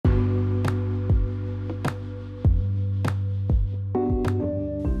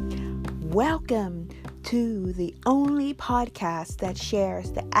Welcome to the only podcast that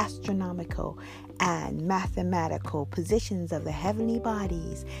shares the astronomical and mathematical positions of the heavenly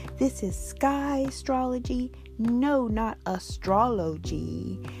bodies. This is Sky Astrology. No, not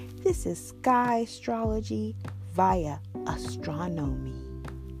astrology. This is Sky Astrology via astronomy.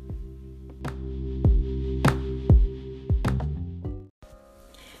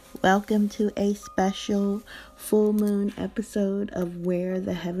 Welcome to a special full moon episode of Where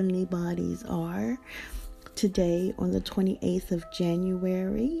the Heavenly Bodies Are. Today on the 28th of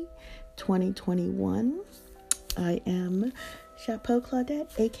January, 2021, I am Chapeau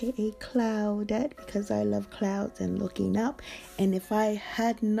Claudette, aka Cloudette, because I love clouds and looking up. And if I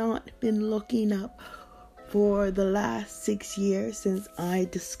had not been looking up for the last 6 years since I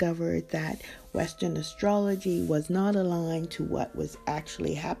discovered that Western astrology was not aligned to what was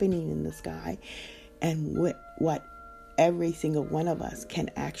actually happening in the sky and what every single one of us can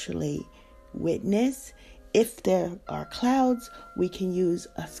actually witness. If there are clouds, we can use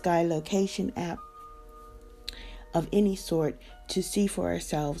a sky location app of any sort to see for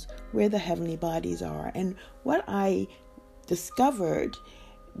ourselves where the heavenly bodies are. And what I discovered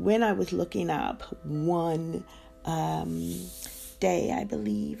when I was looking up one day, I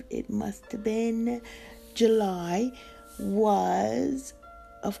believe it must have been July, was,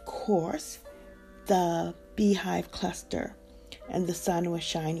 of course, the Beehive cluster, and the sun was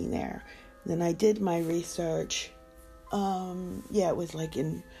shining there. Then I did my research. It was like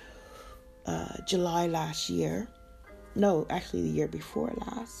in July last year. No, actually the year before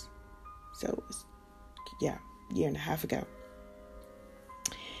last. So it was, year and a half ago.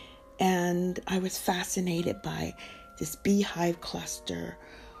 And I was fascinated by this beehive cluster,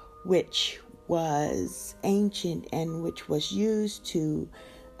 which was ancient and which was used to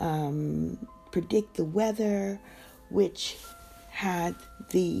predict the weather, which had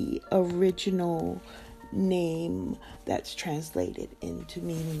the original name that's translated into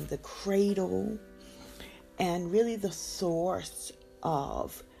meaning the cradle, and really the source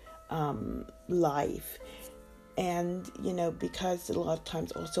of life. And, because a lot of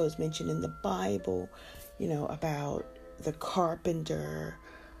times also is mentioned in the Bible, about the carpenter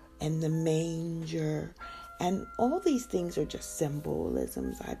and the manger. And all these things are just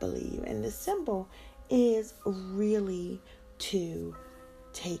symbolisms, I believe. And the symbol is really to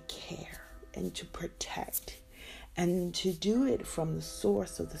take care and to protect and to do it from the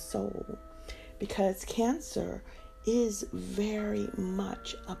source of the soul. Because Cancer is very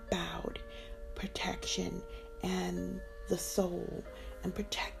much about protection and the soul and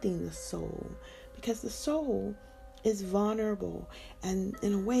protecting the soul, because the soul is vulnerable, and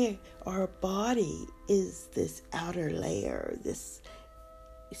in a way our body is this outer layer, this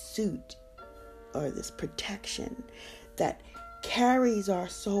suit or this protection that carries our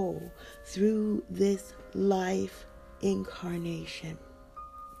soul through this life incarnation.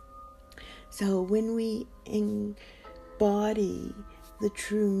 So when we embody the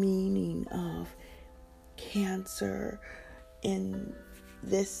true meaning of Cancer in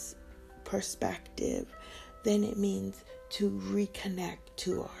this perspective, then it means to reconnect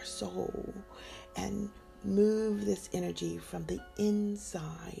to our soul and move this energy from the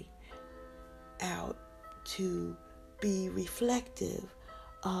inside out to be reflective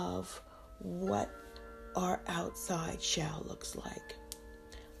of what our outside shell looks like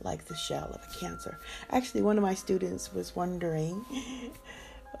the shell of a Cancer. Actually, one of my students was wondering,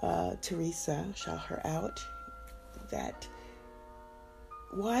 Teresa, shout her out, that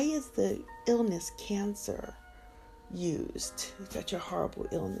why is the illness Cancer used? Such a horrible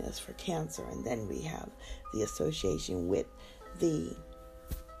illness for Cancer. And then we have the association with the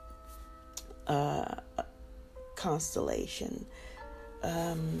constellation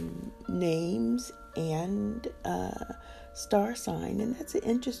names and star sign. And that's an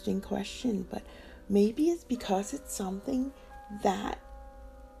interesting question, but maybe it's because it's something that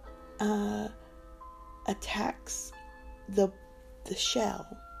attacks the shell,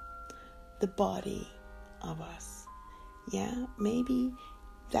 the body of us. Yeah, maybe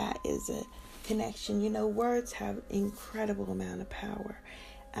that is a connection. Words have incredible amount of power,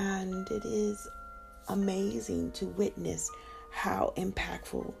 and it is amazing to witness how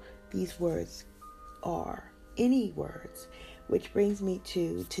impactful these words are. Any words, which brings me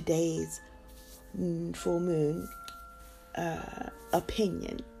to today's full moon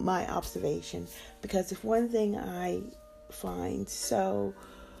opinion, my observation, because if one thing I find so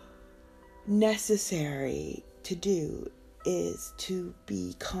necessary to do is to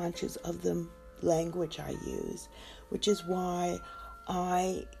be conscious of the language I use, which is why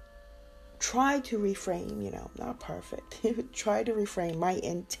I try to refrain, not perfect, try to refrain. My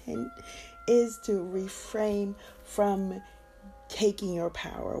intent is to refrain from taking your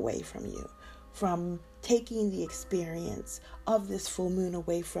power away from you, from taking the experience of this full moon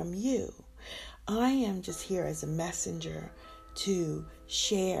away from you. I am just here as a messenger to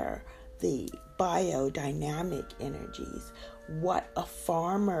share the biodynamic energies, what a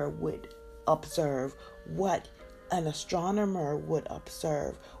farmer would observe, what an astronomer would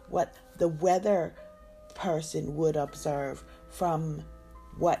observe, what the weather person would observe from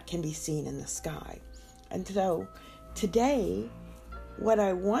what can be seen in the sky. And so today, what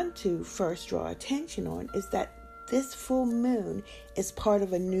I want to first draw attention on is that this full moon is part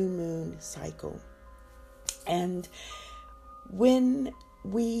of a new moon cycle. And when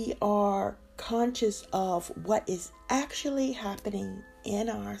we are conscious of what is actually happening in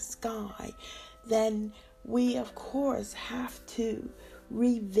our sky, then we, of course, have to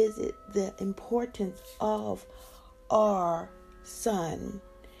revisit the importance of our sun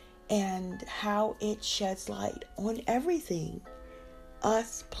and how it sheds light on everything,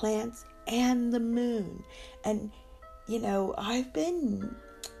 us, plants, and the moon. And, I've been,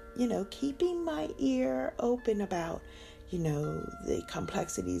 keeping my ear open about, the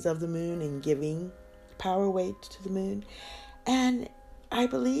complexities of the moon and giving power away to the moon. And I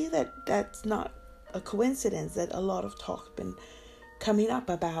believe that that's not a coincidence that a lot of talk's been coming up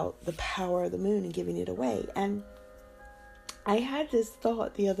about the power of the moon and giving it away. And I had this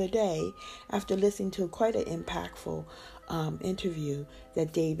thought the other day after listening to quite an impactful interview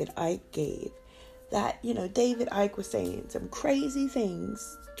that David Icke gave, that, David Icke was saying some crazy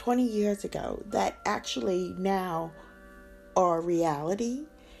things 20 years ago that actually now are reality.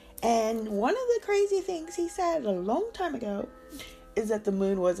 And one of the crazy things he said a long time ago is that the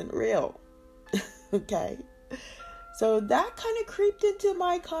moon wasn't real. Okay. So that kind of creeped into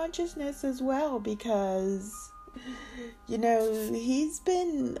my consciousness as well, because, he's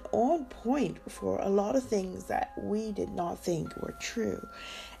been on point for a lot of things that we did not think were true.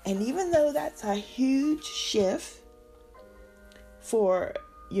 And even though that's a huge shift for,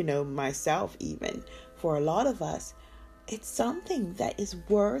 myself, even for a lot of us, it's something that is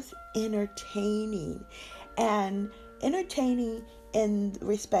worth entertaining, and entertaining in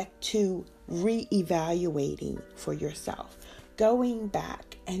respect to reevaluating for yourself, going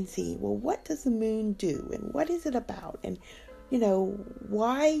back and see, well, what does the moon do and what is it about? And,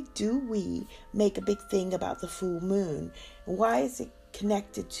 why do we make a big thing about the full moon? Why is it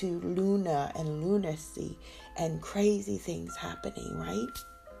connected to Luna and lunacy and crazy things happening, right?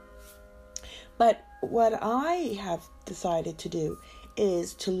 But what I have decided to do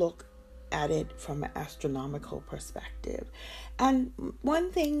is to look at it from an astronomical perspective. And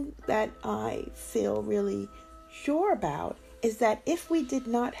one thing that I feel really sure about is that if we did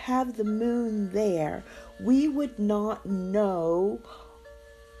not have the moon there, we would not know,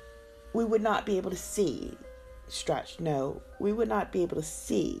 we would not be able to see, we would not be able to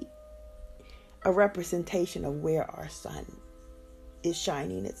see a representation of where our sun is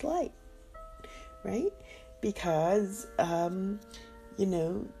shining its light, right? Because,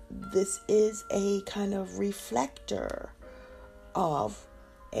 this is a kind of reflector of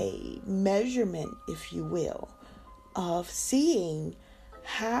a measurement, if you will, of seeing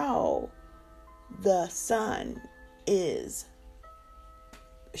how the sun is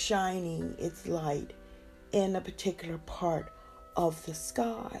shining its light in a particular part of the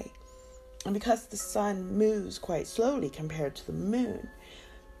sky. And because the sun moves quite slowly compared to the moon,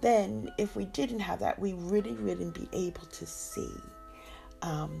 then if we didn't have that, we really wouldn't be able to see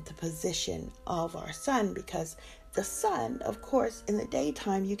the position of our sun, because the sun, of course, in the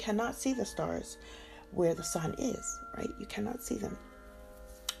daytime, you cannot see the stars where the sun is, right? You cannot see them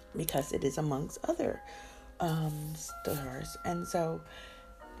because it is amongst other stars. And so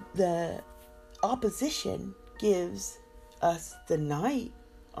the opposition gives us the night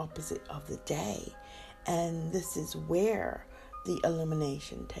opposite of the day. And this is where the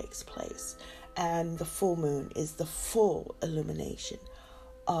illumination takes place. And the full moon is the full illumination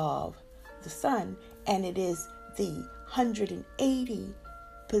of the sun. And it is the 180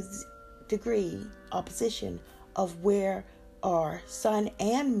 degree opposition of where our sun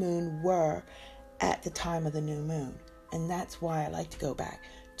and moon were at the time of the new moon. And that's why I like to go back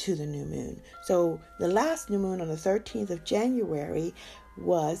to the new moon. So the last new moon on the 13th of January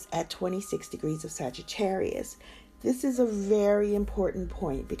was at 26 degrees of Sagittarius. This is a very important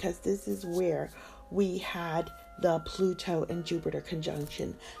point because this is where we had the Pluto and Jupiter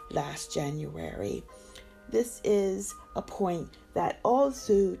conjunction last January. This is a point that all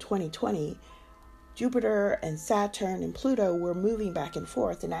through 2020 Jupiter and Saturn and Pluto were moving back and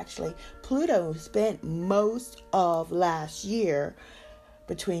forth. And actually, Pluto spent most of last year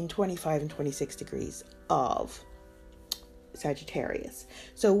between 25 and 26 degrees of Sagittarius.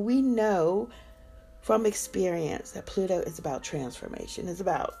 So we know from experience that Pluto is about transformation. It's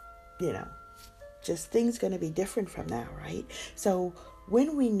about, just things going to be different from now, right? So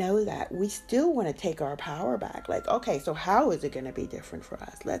when we know that, we still want to take our power back. Like, okay, so how is it going to be different for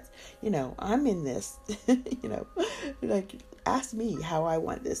us? Let's, I'm in this, like, ask me how I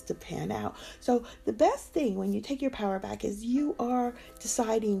want this to pan out. So the best thing when you take your power back is you are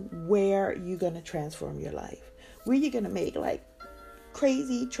deciding where you're going to transform your life. Where you're going to make like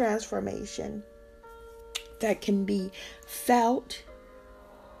crazy transformation that can be felt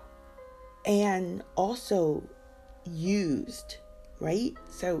and also used, right?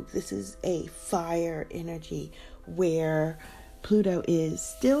 So this is a fire energy where Pluto is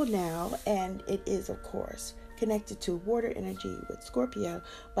still now, and it is, of course, connected to water energy with Scorpio,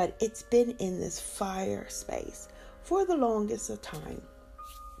 but it's been in this fire space for the longest of time.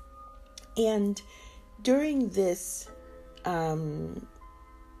 And during this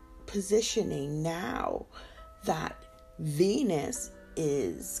positioning now that Venus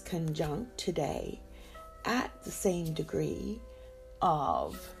is conjunct today at the same degree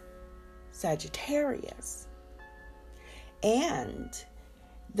of Sagittarius, and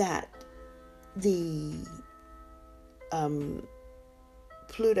that the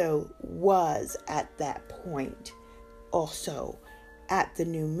Pluto was at that point also at the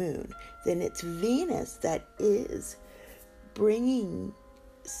new moon, then it's Venus that is bringing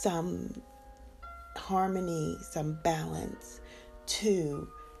some harmony, some balance to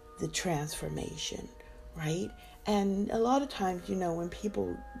the transformation, right? And a lot of times, when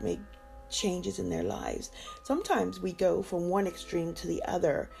people make changes in their lives, sometimes we go from one extreme to the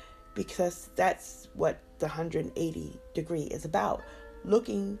other, because that's what the 180 degree is about,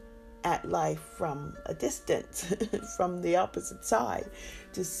 looking at life from a distance, from the opposite side,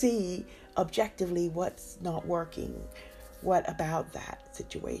 to see objectively what's not working, what about that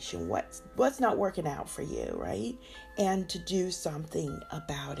situation, what's not working out for you, right? And to do something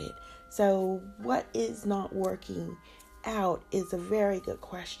about it. So what is not working out is a very good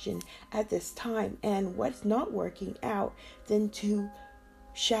question at this time. And what's not working out, then to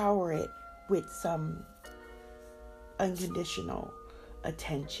shower it with some unconditional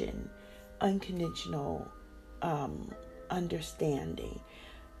attention, unconditional understanding,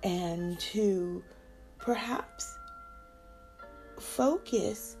 and to perhaps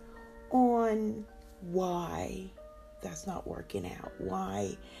focus on why that's not working out.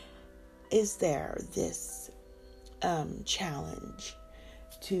 Why is there this challenge,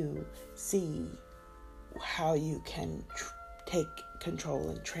 to see how you can take control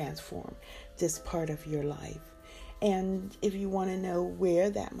and transform this part of your life. And if you want to know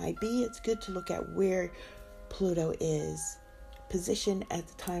where that might be, it's good to look at where Pluto is positioned at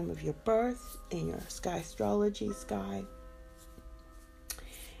the time of your birth in your sky astrology sky.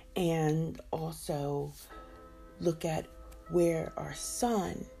 And also look at where our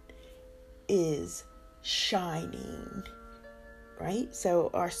sun is shining, right? So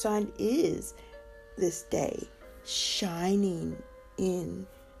our sun is this day shining in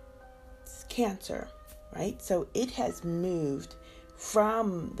Cancer, right? So it has moved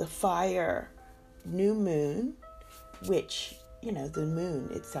from the fire new moon, which, the moon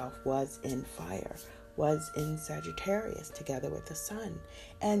itself was in fire, was in Sagittarius together with the sun.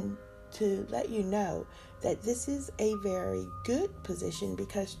 And to let you know that this is a very good position,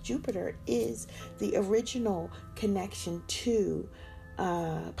 because Jupiter is the original connection to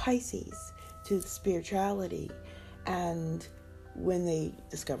Pisces, to the spirituality. And when they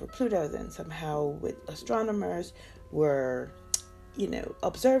discovered Pluto, then somehow with astronomers were,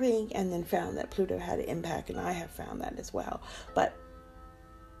 observing, and then found that Pluto had an impact, and I have found that as well. But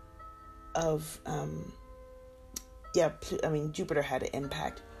Jupiter had an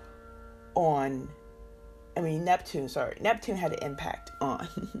impact on, Neptune had an impact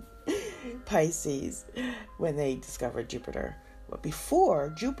on Pisces when they discovered Jupiter. But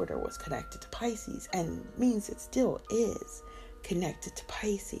before, Jupiter was connected to Pisces, and means it still is connected to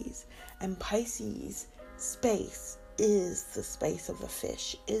Pisces. And Pisces space is the space of the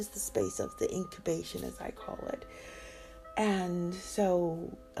fish, is the space of the incubation, as I call it. And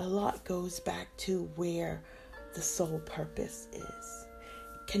so a lot goes back to where the soul purpose is,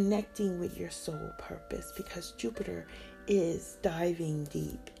 connecting with your soul purpose, because Jupiter is diving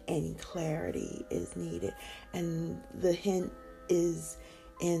deep and clarity is needed. And the hint is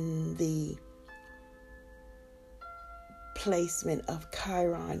in the placement of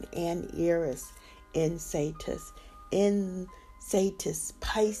Chiron and Eris in Sagittarius,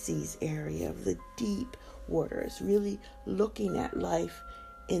 Pisces area of the deep waters, really looking at life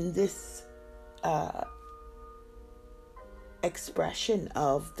in this expression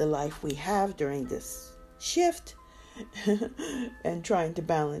of the life we have during this shift and trying to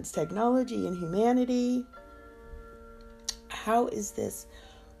balance technology and humanity. How is this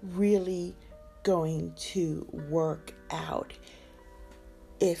really going to work out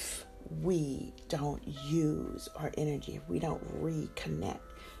if we don't use our energy, if we don't reconnect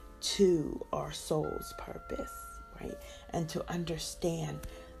to our soul's purpose, right? And to understand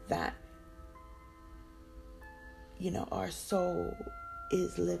that, our soul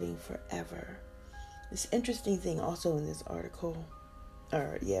is living forever. This interesting thing also in this article,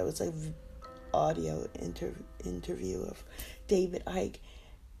 it was an audio interview of David Icke,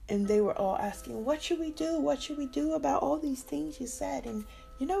 and they were all asking, what should we do? What should we do about all these things you said? And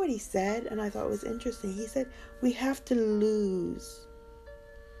you know what he said? And I thought it was interesting. He said, we have to lose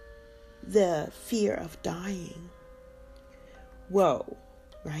the fear of dying. Whoa,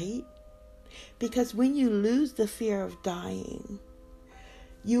 right? Because when you lose the fear of dying,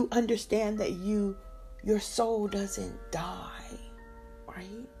 you understand that your soul doesn't die,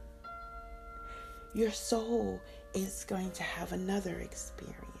 right? Your soul is going to have another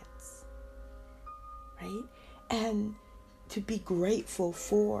experience, right? And to be grateful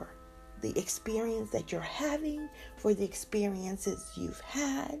for the experience that you're having, for the experiences you've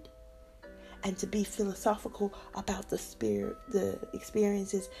had, and to be philosophical about the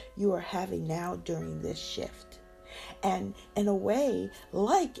experiences you are having now during this shift. And in a way,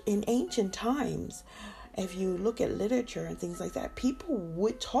 like in ancient times, if you look at literature and things like that, people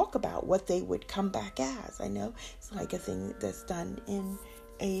would talk about what they would come back as. I know it's like a thing that's done in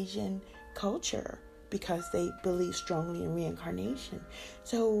Asian culture because they believe strongly in reincarnation.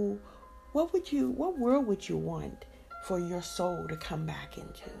 So what world would you want for your soul to come back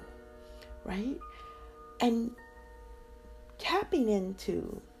into? Right? And tapping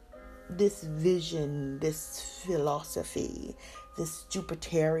into this vision, this philosophy, this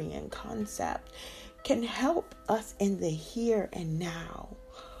Jupiterian concept can help us in the here and now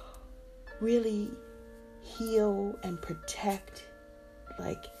really heal and protect,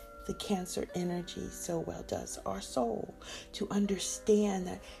 like the Cancer energy so well does our soul, to understand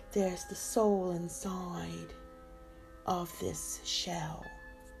that there's the soul inside of this shell,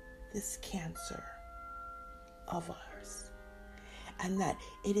 this Cancer of ours, and that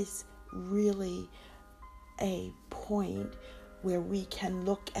it is really a point where we can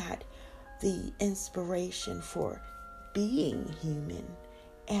look at the inspiration for being human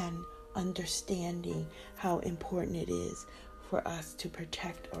and understanding how important it is for us to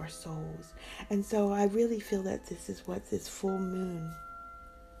protect our souls. And so I really feel that this is what this full moon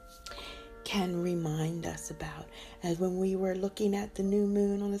can remind us about. As when we were looking at the new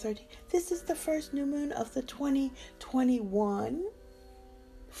moon on the 13th, this is the first new moon of the 2021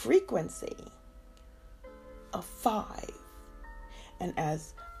 frequency of 5. And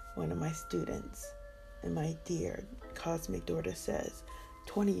as one of my students and my dear cosmic daughter says,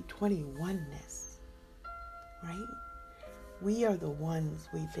 2021ness, right? We are the ones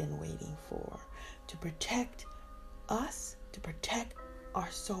we've been waiting for, to protect us, to protect our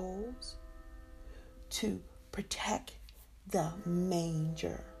souls, to protect the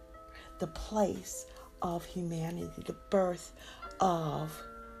manger, the place of humanity, the birth of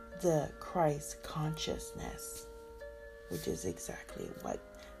the Christ consciousness, which is exactly what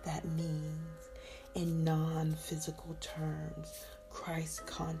that means in non-physical terms, Christ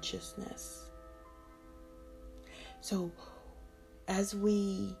consciousness. So as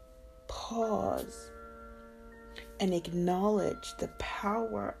we pause and acknowledge the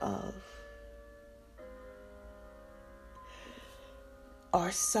power of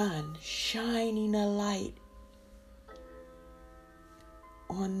our sun shining a light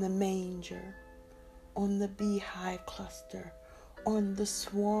on the manger, on the beehive cluster, on the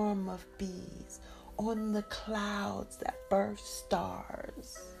swarm of bees, on the clouds that birth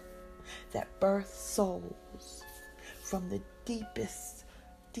stars, that birth souls from the deepest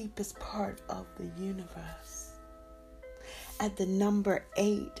part of the universe. At the number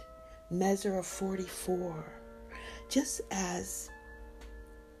 8, measure of 44, just as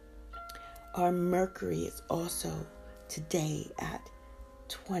our Mercury is also today at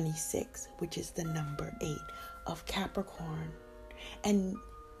 26, which is the number 8 of Capricorn. And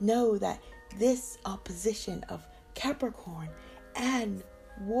know that this opposition of Capricorn and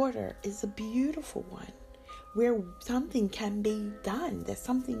water is a beautiful one, where something can be done, that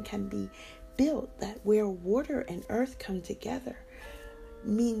something can be built, that where water and earth come together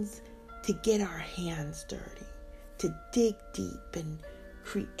means to get our hands dirty, to dig deep and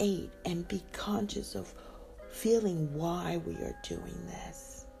create and be conscious of feeling why we are doing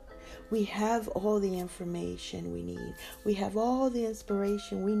this. We have all the information we need. We have all the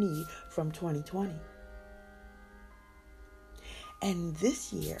inspiration we need from 2020. And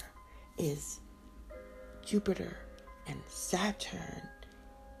this year is Jupiter and Saturn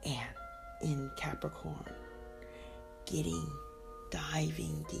and in Capricorn,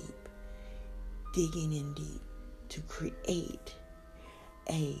 diving deep, digging in deep to create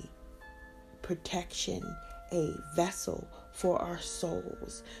a protection, a vessel for our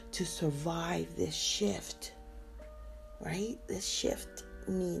souls to survive this shift, right? This shift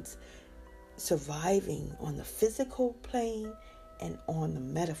needs surviving on the physical plane and on the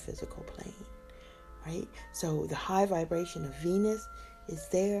metaphysical plane, right? So the high vibration of Venus is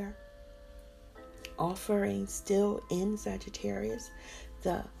there, offering still in Sagittarius.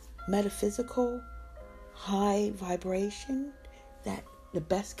 The metaphysical high vibration, that the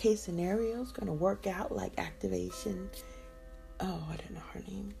best case scenario is going to work out like activation. Oh, I don't know her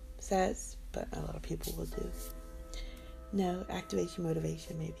name says, but a lot of people will do. No, activation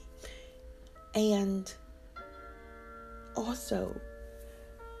motivation maybe. And also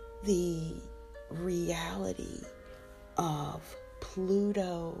the reality of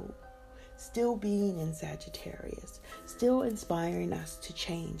Pluto still being in Sagittarius, still inspiring us to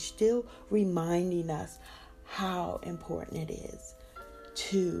change, still reminding us how important it is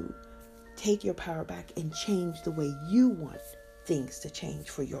to take your power back and change the way you want things to change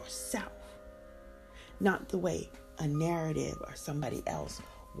for yourself, not the way a narrative or somebody else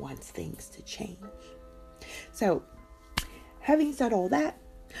wants things to change. So, having said all that,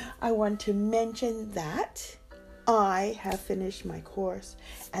 I want to mention that I have finished my course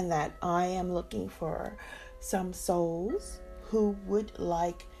and that I am looking for some souls who would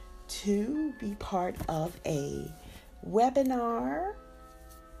like to be part of a webinar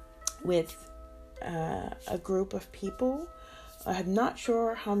with a group of people. I'm not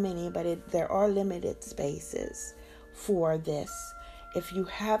sure how many, but there are limited spaces for this. If you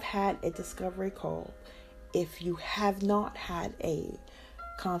have had a discovery call, if you have not had a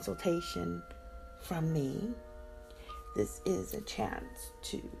consultation from me, this is a chance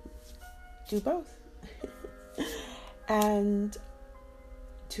to do both and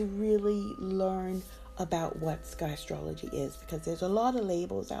to really learn about what sky astrology is, because there's a lot of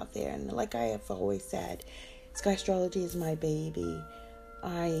labels out there, and like I have always said, sky astrology is my baby.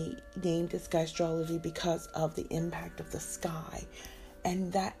 I named it sky astrology because of the impact of the sky,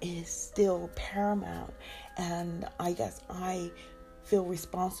 and that is still paramount, and I guess I feel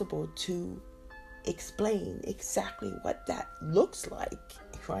responsible to explain exactly what that looks like,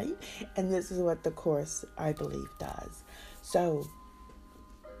 right? And this is what the course, I believe, does. So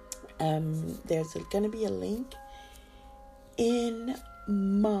there's going to be a link in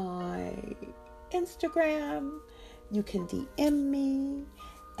my Instagram. You can DM me,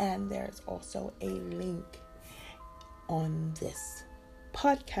 and there's also a link on this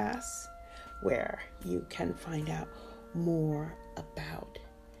podcast where you can find out more about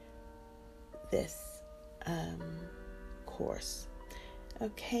this course.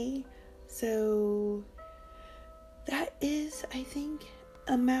 Okay, so that is, I think,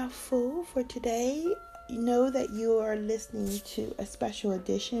 a mouthful for today. Know that you are listening to a special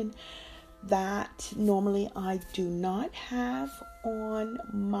edition that normally I do not have on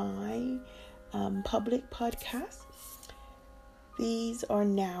my public podcast. These are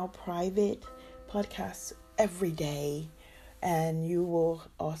now private podcasts every day, and you will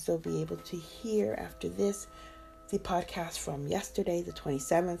also be able to hear after this the podcast from yesterday, the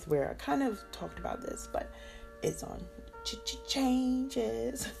 27th, where I kind of talked about this, but it's on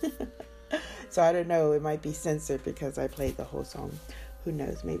changes. So I don't know, it might be censored because I played the whole song. Who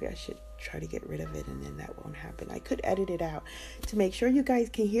knows, maybe I should try to get rid of it, and then that won't happen. I could edit it out to make sure you guys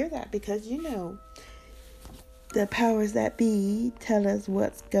can hear that, because you know the powers that be tell us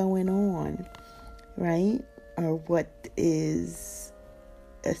what's going on, right? Or what is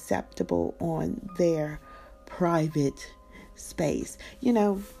acceptable on their private space. You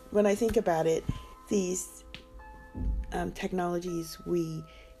know, when I think about it, these technologies we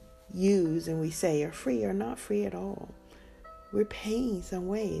use and we say are free are not free at all. We're paying some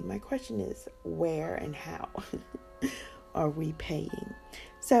way. My question is, where and how are we paying?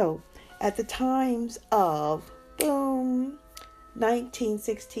 So, at the times of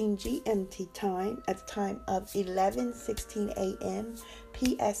 1916 GMT time, at the time of 11:16 a.m.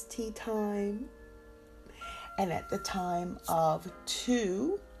 PST time, and at the time of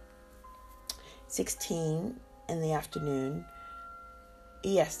 2:16 in the afternoon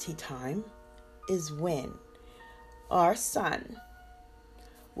EST time is when our sun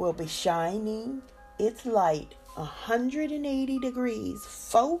will be shining its light 180 degrees,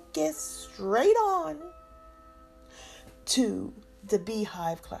 focused straight on to the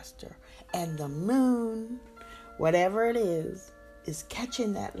beehive cluster. And the moon, whatever it is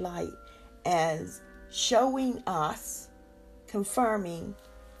catching that light as showing us, confirming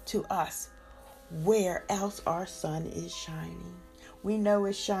to us where else our sun is shining. We know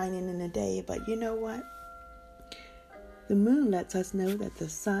it's shining in the day, but you know what? The moon lets us know that the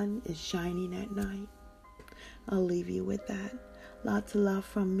sun is shining at night. I'll leave you with that. Lots of love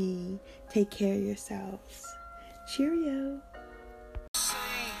from me. Take care of yourselves. Cheerio.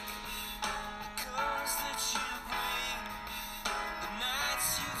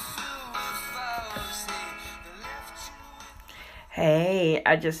 Hey,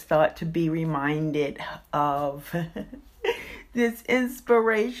 I just thought to be reminded of this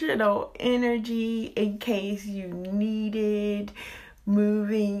inspirational energy in case you needed.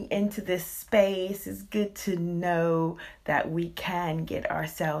 Moving into this space, it's good to know that we can get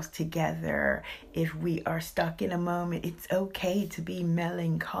ourselves together. If we are stuck in a moment, it's okay to be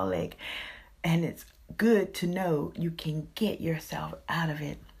melancholic, and it's good to know you can get yourself out of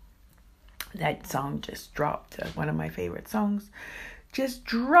it. That song just dropped. One of my favorite songs just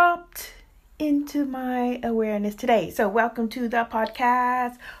dropped into my awareness today. So welcome to the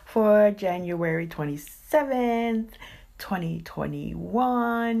podcast for January 27th,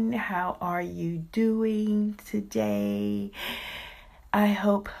 2021. How are you doing today? I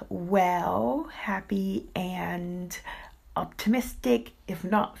hope well, happy, and optimistic, if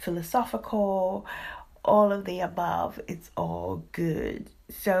not philosophical. All of the above. It's all good.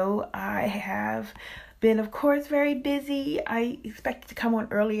 So I have been, of course, very busy. I expected to come on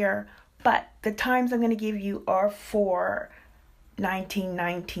earlier, but the times I'm going to give you are for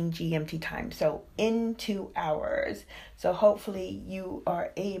 1919 GMT time. So in 2 hours. So hopefully you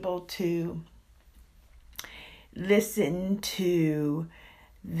are able to listen to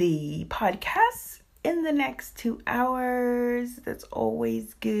the podcast in the next 2 hours. That's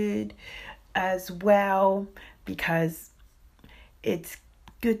always good as well, because it's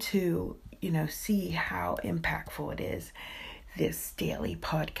good to, see how impactful it is, this daily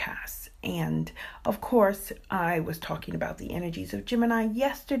podcast. And of course, I was talking about the energies of Gemini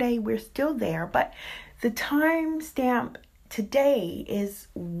yesterday. We're still there, but the timestamp today is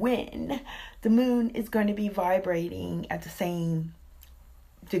when the moon is going to be vibrating at the same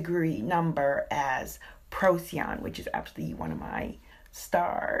degree number as Procyon, which is actually one of my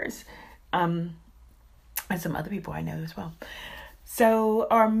stars. And some other people I know as well. So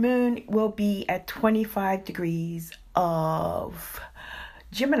our moon will be at 25 degrees of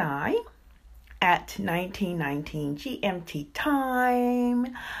Gemini at 1919 GMT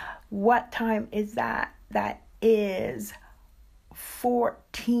time. What time is that? That is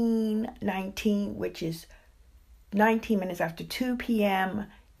 14:19, which is 19 minutes after 2 p.m.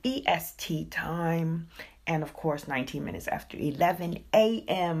 EST time. And of course, 19 minutes after 11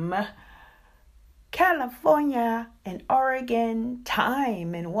 a.m. California and Oregon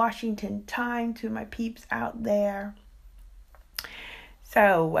time and Washington time, to my peeps out there.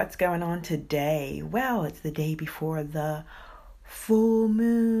 So what's going on today? Well, it's the day before the full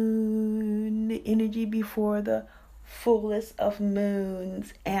moon, the energy before the fullest of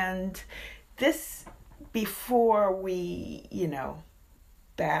moons. And this, before we,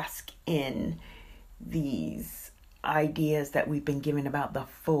 bask in these ideas that we've been given about the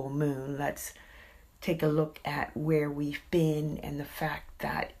full moon, let's take a look at where we've been and the fact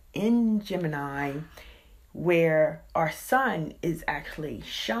that in Gemini, where our sun is actually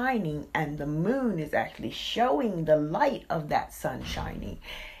shining and the moon is actually showing the light of that sun shining,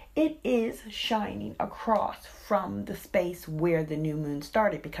 it is shining across from the space where the new moon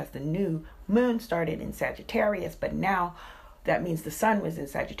started, because the new moon started in Sagittarius, but now that means the sun was in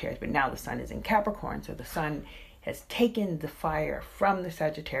Sagittarius, but now the sun is in Capricorn. So the sun has taken the fire from the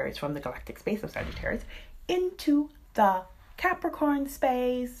Sagittarius, from the galactic space of Sagittarius, into the Capricorn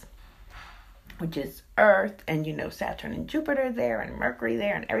space, which is Earth, and Saturn and Jupiter there, and Mercury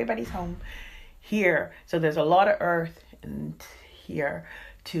there, and everybody's home here. So there's a lot of Earth and here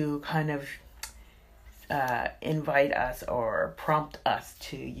to kind of invite us or prompt us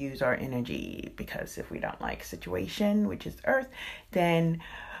to use our energy, because if we don't like a situation, which is Earth, then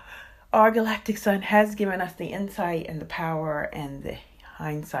our galactic sun has given us the insight and the power and the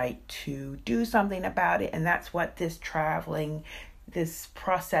hindsight to do something about it. And that's what this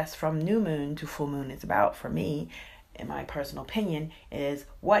process from new moon to full moon is about for me, in my personal opinion, is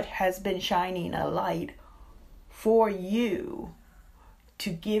what has been shining a light for you to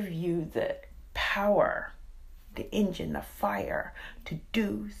give you the power, the engine, the fire to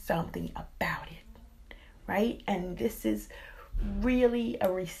do something about it, right? And this is really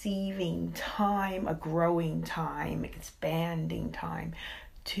a receiving time, a growing time, expanding time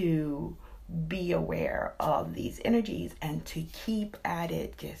to be aware of these energies and to keep at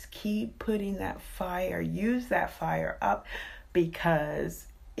it. Just keep putting that fire, use that fire up, because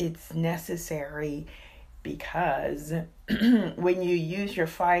it's necessary. Because when you use your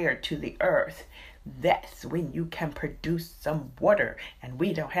fire to the earth, that's when you can produce some water. And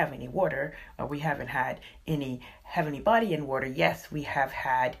we don't have any water, or we haven't had any heavenly body in water. Yes, we have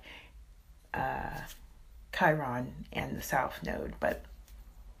had Chiron and the South Node, but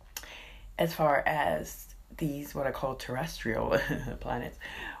as far as these, what I call terrestrial planets,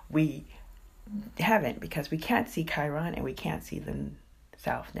 we haven't, because we can't see Chiron and we can't see the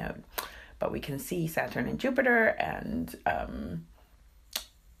South Node. But we can see Saturn and Jupiter and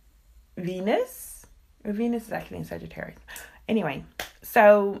Venus. Venus is actually in Sagittarius. Anyway,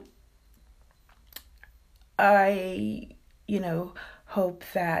 so I, hope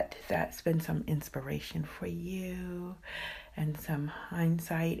that that's been some inspiration for you and some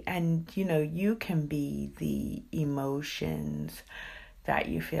hindsight. And, you can be the emotions that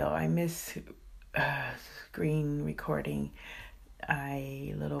you feel. I miss screen recording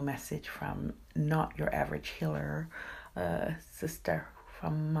a little message from Not Your Average Healer, a sister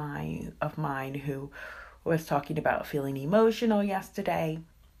of mine who was talking about feeling emotional yesterday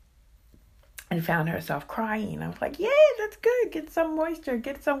and found herself crying. I was like, yeah, that's good. Get some moisture,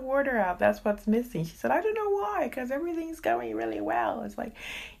 get some water out. That's what's missing. She said, I don't know why, because everything's going really well. It's like,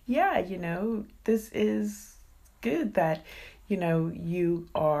 yeah, this is good that you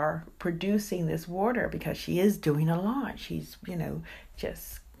are producing this water, because she is doing a lot. She's,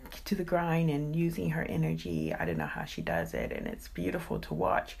 just to the grind and using her energy. I don't know how she does it, and it's beautiful to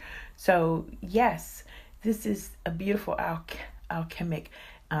watch. So yes, this is a beautiful alchemic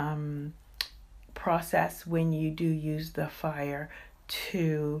process when you do use the fire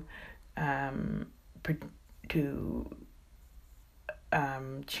to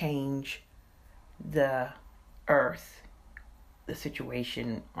change the earth, the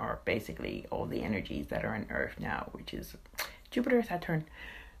situation, or basically all the energies that are on Earth now, which is Jupiter, Saturn,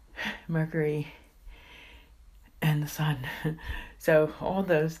 Mercury, and the Sun. So all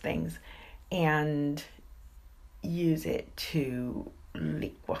those things, and use it to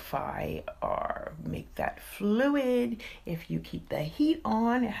liquefy or make that fluid. If you keep the heat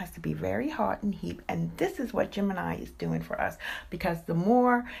on, it has to be very hot and heat. And this is what Gemini is doing for us, because the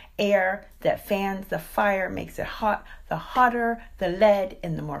more air that fans the fire makes it hot, the hotter the lead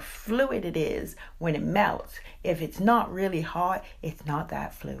and the more fluid it is when it melts. If it's not really hot, it's not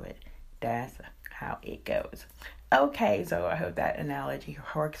that fluid. That's how it goes. Okay, so I hope that analogy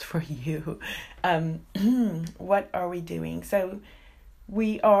works for you. What are we doing? So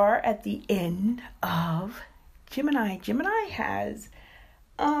we are at the end of Gemini. Gemini has,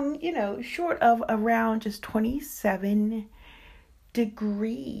 short of around just 27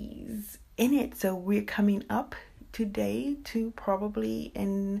 degrees in it. So we're coming up today to probably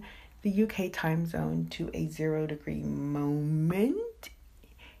in the UK time zone to a 0 degree moment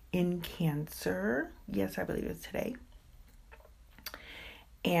in Cancer. Yes, I believe it's today.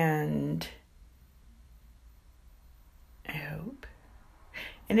 And I hope.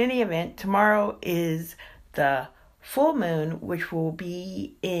 In any event, tomorrow is the full moon, which will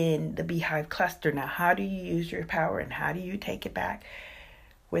be in the Beehive cluster. Now, how do you use your power and how do you take it back?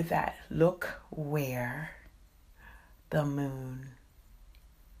 With that, look where the moon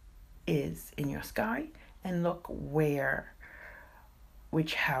is in your sky, and look which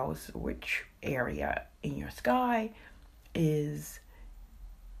house, which area in your sky is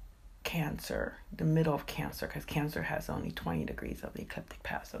Cancer, the middle of Cancer, because Cancer has only 20 degrees of the ecliptic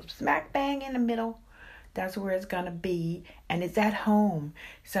path. So smack bang in the middle, that's where it's going to be. And it's at home.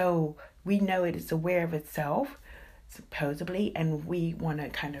 So we know it is aware of itself, supposedly. And we want to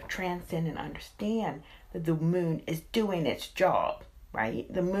kind of transcend and understand that the moon is doing its job,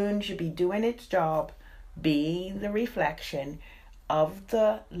 right? The moon should be doing its job, being the reflection of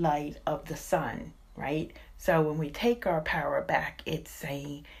the light of the sun, right? So when we take our power back, it's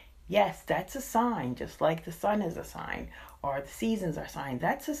saying, yes, that's a sign, just like the sun is a sign, or the seasons are signs.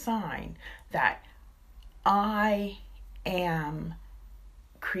 That's a sign that I am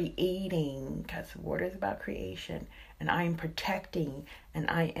creating, because water is about creation, and I am protecting, and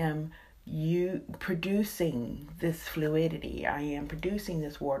I am producing this fluidity. I am producing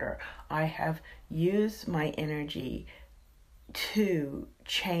this water. I have used my energy to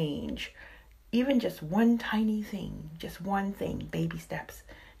change even just one tiny thing, just one thing, baby steps,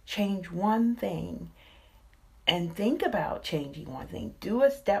 change one thing, and think about changing one thing. Do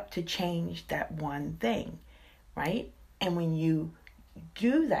a step to change that one thing, right? And when you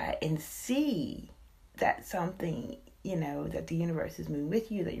do that and see that something, that the universe is moving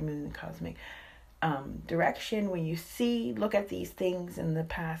with you, that you're moving in the cosmic direction, when you look at these things in the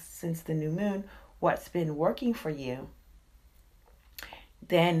past since the new moon, what's been working for you,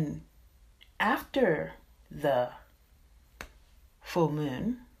 then after the full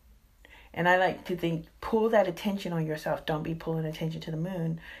moon, and I like to think, pull that attention on yourself. Don't be pulling attention to the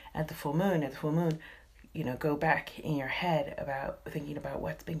moon at the full moon. At the full moon, go back in your head about thinking about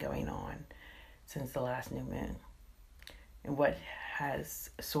what's been going on since the last new moon. And what has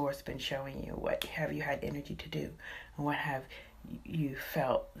Source been showing you? What have you had energy to do? And what have you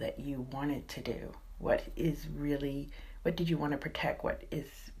felt that you wanted to do? What did you want to protect? What is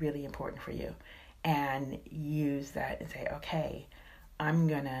really important for you? And use that and say, okay, I'm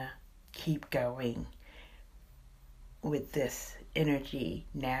going to keep going with this energy.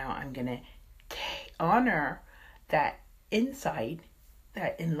 Now I'm going to honor that insight,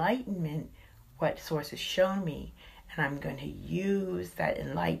 that enlightenment, what Source has shown me. And I'm going to use that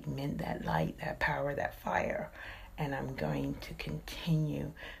enlightenment, that light, that power, that fire. And I'm going to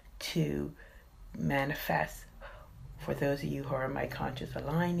continue to manifest. For those of you who are in my conscious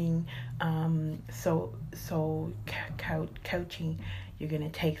aligning, soul coaching, you're going to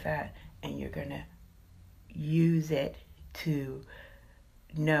take that and you're going to use it to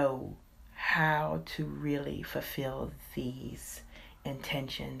know how to really fulfill these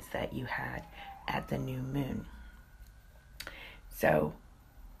intentions that you had at the new moon. So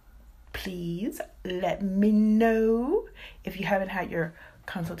please let me know if you haven't had your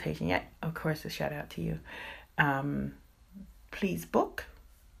consultation yet. Of course, a shout out to you. Please book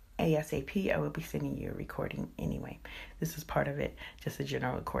ASAP. I will be sending you a recording anyway. This is part of it, just a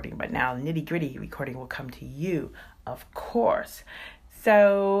general recording. But now nitty gritty recording will come to you, of course.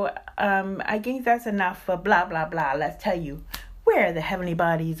 So I think that's enough for blah, blah, blah. Let's tell you where the heavenly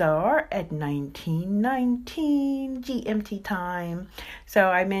bodies are at 1919 GMT time. So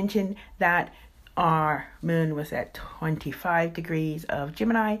I mentioned that our moon was at 25 degrees of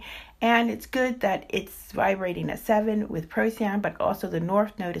Gemini, and it's good that it's vibrating at 7 with Procyon, but also the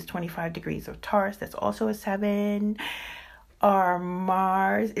North Node is 25 degrees of Taurus. That's also a 7. Our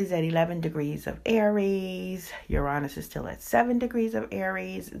Mars is at 11 degrees of Aries. Uranus is still at 7 degrees of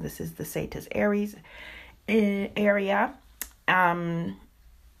Aries. This is the Sagittarius Aries area.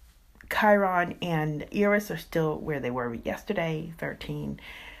 Chiron and Eris are still where they were yesterday, 13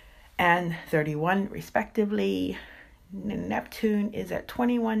 and 31 respectively. Neptune is at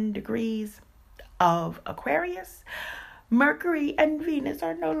 21 degrees of Aquarius. Mercury and Venus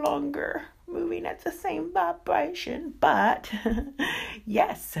are no longer moving at the same vibration, but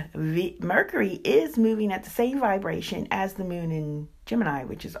yes, Mercury is moving at the same vibration as the moon in Gemini,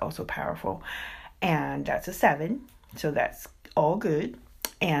 which is also powerful, and that's a 7, so that's all good.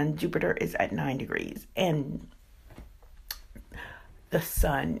 And Jupiter is at 9 degrees, and the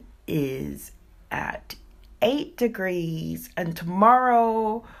sun is at 8 degrees. And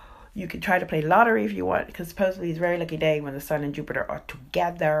tomorrow you can try to play lottery if you want, because supposedly it's a very lucky day when the sun and Jupiter are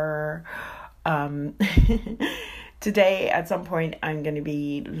together. Today at some point I'm going to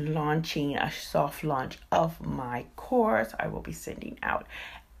be launching a soft launch of my course. I will be sending out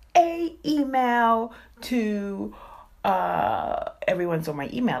a email to everyone's on my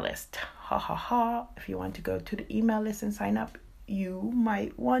email list. If you want to go to the email list and sign up, you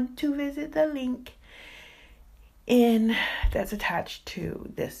might want to visit the link that's attached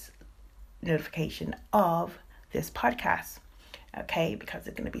to this notification of this podcast. Okay, because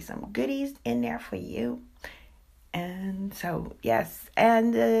there's going to be some goodies in there for you. And so, yes,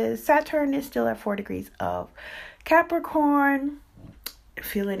 and Saturn is still at 4 degrees of Capricorn,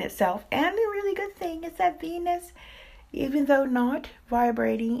 feeling itself. And the really good thing is that Venus, even though not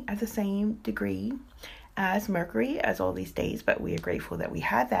vibrating at the same degree as Mercury, as all these days, but we are grateful that we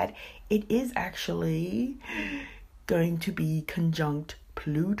had that, it is actually going to be conjunct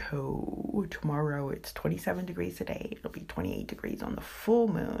Pluto tomorrow. It's 27 degrees today. It'll be 28 degrees on the full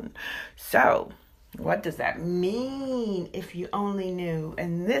moon. So what does that mean if you only knew?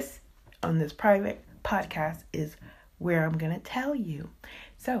 And this, on this private podcast, is where I'm going to tell you.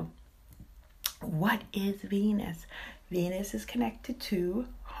 So what is Venus? Venus is connected to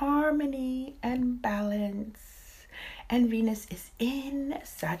harmony and balance. And Venus is in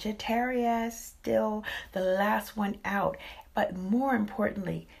Sagittarius, still the last one out. But more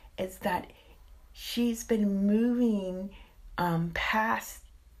importantly, is that she's been moving past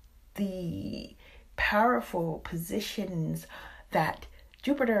the powerful positions that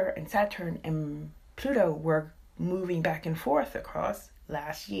Jupiter and Saturn and Pluto were moving back and forth across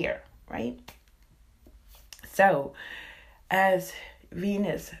last year, right? So as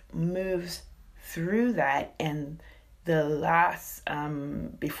Venus moves through that, and the last,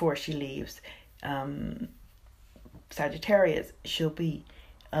 before she leaves Sagittarius, she'll be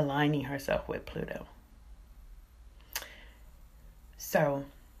aligning herself with Pluto. So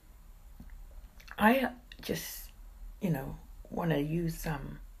I just, want to use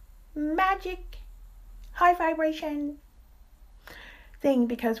some magic, high vibration thing,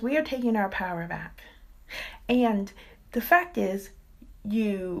 because we are taking our power back. And the fact is,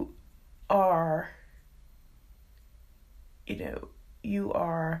 you are, you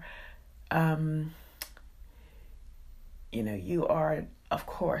are, of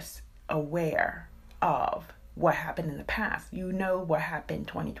course, aware of what happened in the past. You know what happened in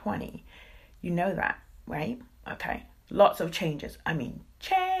 2020. You know that, right? Okay. Lots of changes.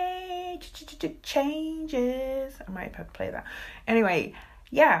 Changes. I might have to play that. Anyway,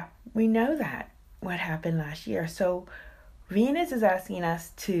 yeah, we know that, what happened last year. So Venus is asking us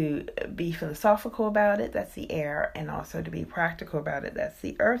to be philosophical about it. That's the air. And also to be practical about it. That's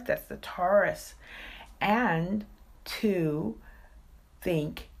the earth. That's the Taurus. And to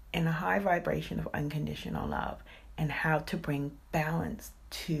think in a high vibration of unconditional love, and how to bring balance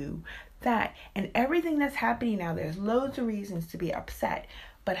to that. And everything that's happening now, there's loads of reasons to be upset,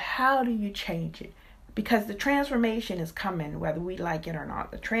 but how do you change it? Because the transformation is coming, whether we like it or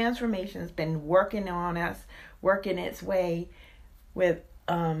not. The transformation has been working on us, working its way with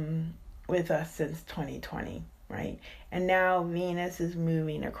us since 2020, right? And now Venus is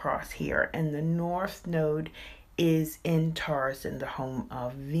moving across here, and the North Node is in Taurus, in the home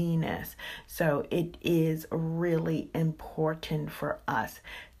of Venus. So it is really important for us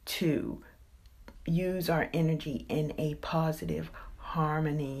to use our energy in a positive,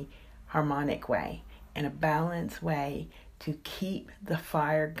 harmonic way, in a balanced way, to keep the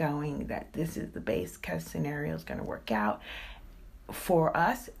fire going, that this is the base case scenario is going to work out for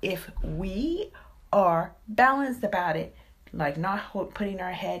us if we are balanced about it, like not putting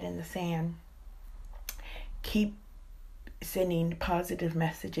our head in the sand. Keep sending positive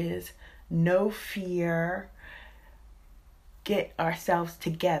messages, no fear, get ourselves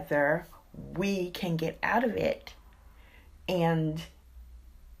together. We can get out of it. And,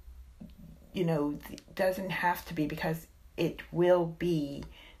 it doesn't have to be, because it will be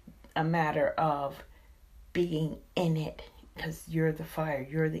a matter of being in it, because you're the fire,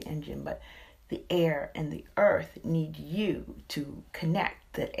 you're the engine, but the air and the earth need you to connect.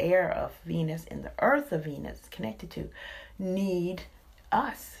 The air of Venus and the earth of Venus connected to need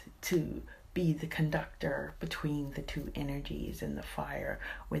us to be the conductor between the two energies and the fire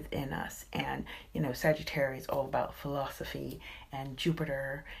within us. And, Sagittarius is all about philosophy, and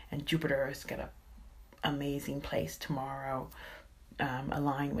Jupiter has got an amazing place tomorrow,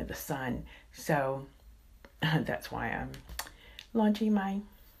 aligned with the sun. So that's why I'm launching my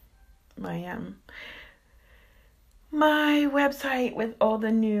website with all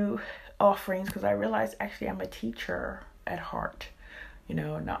the new offerings, because I realized actually I'm a teacher at heart,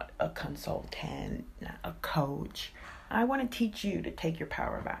 not a consultant, not a coach. I want to teach you to take your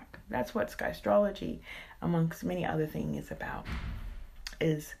power back. That's what Sky Astrology, amongst many other things, is about,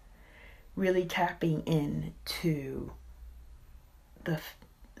 is really tapping into the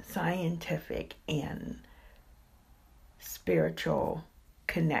scientific and spiritual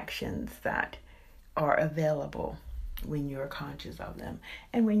connections that are available when you're conscious of them,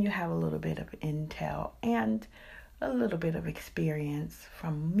 and when you have a little bit of intel and a little bit of experience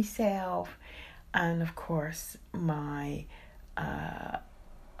from myself, and of course my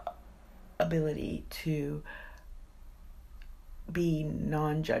ability to be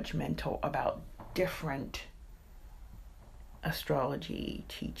non-judgmental about different astrology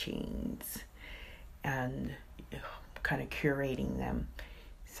teachings, and kind of curating them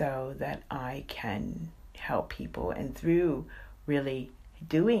so that I can help people. And through really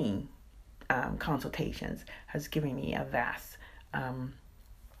doing consultations has given me a vast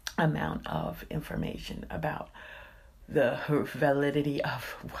amount of information about the validity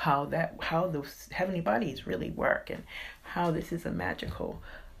of how those heavenly bodies really work, and how this is a magical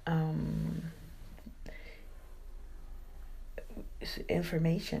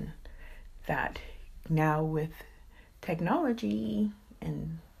information that now, with technology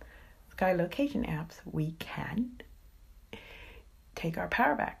and sky location apps, we can take our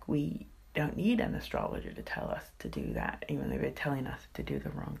power back. We don't need an astrologer to tell us to do that, even though they're telling us to do the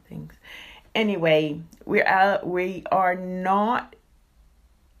wrong things. Anyway, we are not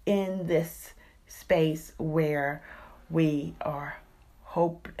in this space where we are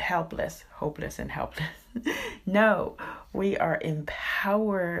hopeless and helpless. No, we are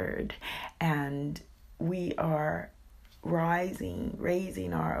empowered, and we are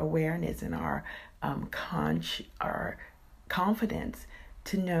raising our awareness and our confidence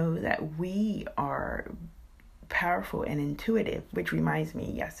to know that we are powerful and intuitive. Which reminds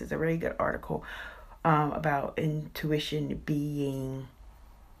me, yes, there's a very good article about intuition being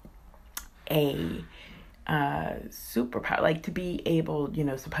a superpower, like to be able,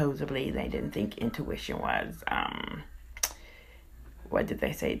 supposedly they didn't think intuition was, what did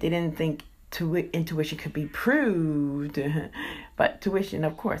they say? They didn't think intuition could be proved, but tuition,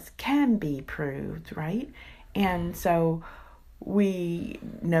 of course, can be proved, right? And so we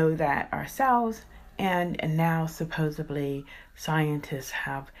know that ourselves, and now supposedly scientists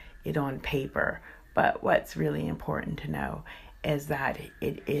have it on paper. But what's really important to know is that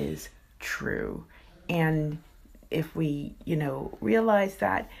it is true. And if we, realize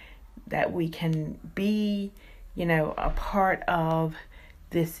that we can be, a part of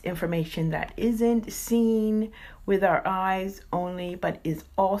this information that isn't seen with our eyes only, but is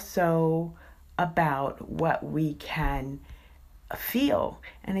also about what we can feel.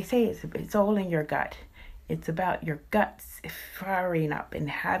 And they say it's all in your gut. It's about your guts firing up and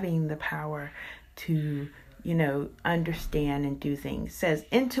having the power to, understand and do things. It says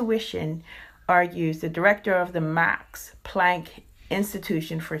intuition, argues the director of the Max Planck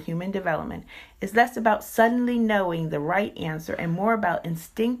Institution for Human Development, is less about suddenly knowing the right answer and more about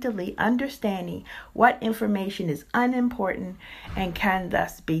instinctively understanding what information is unimportant and can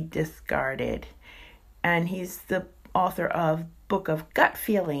thus be discarded. And he's the author of Book of Gut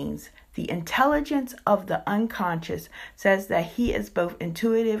Feelings. The Intelligence of the Unconscious, says that he is both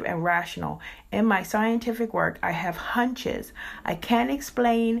intuitive and rational. In my scientific work, I have hunches. I can't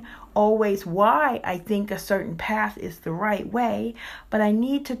explain always why I think a certain path is the right way, but I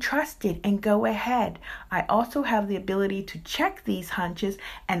need to trust it and go ahead. I also have the ability to check these hunches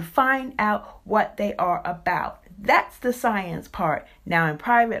and find out what they are about. That's the science part. Now, in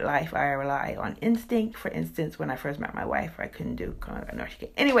private life, I rely on instinct. For instance, when I first met my wife, I couldn't do.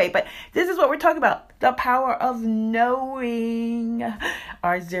 Anyway, but this is what we're talking about. The power of knowing,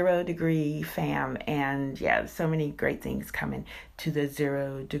 our 0 degree fam. And yeah, so many great things coming to the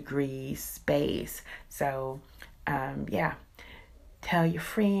 0 degree space. So, tell your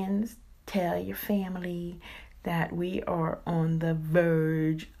friends, tell your family that we are on the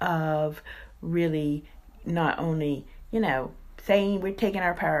verge of really not only, saying we're taking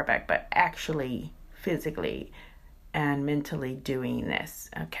our power back, but actually physically and mentally doing this.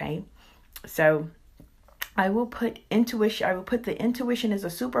 Okay. So I will put the intuition as a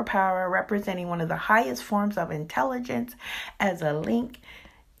superpower representing one of the highest forms of intelligence as a link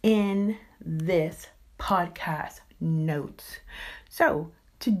in this podcast notes. So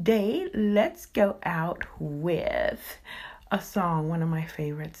today, let's go out with a song, one of my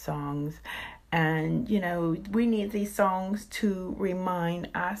favorite songs. And, we need these songs to remind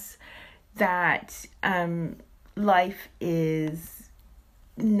us that life is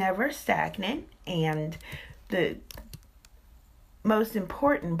never stagnant. And the most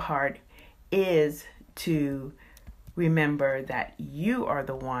important part is to remember that you are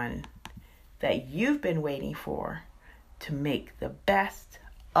the one that you've been waiting for to make the best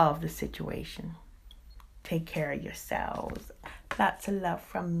of the situation. Take care of yourselves. Lots of love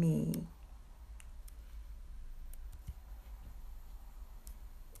from me.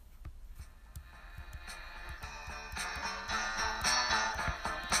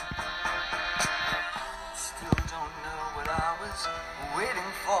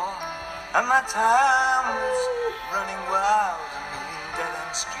 Waiting for, and my time was running wild in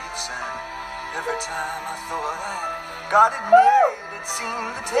dead-end streets, and every time I thought I got it made, it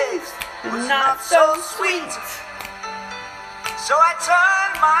seemed the taste was not so sweet. So I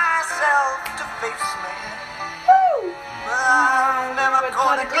turned myself to face me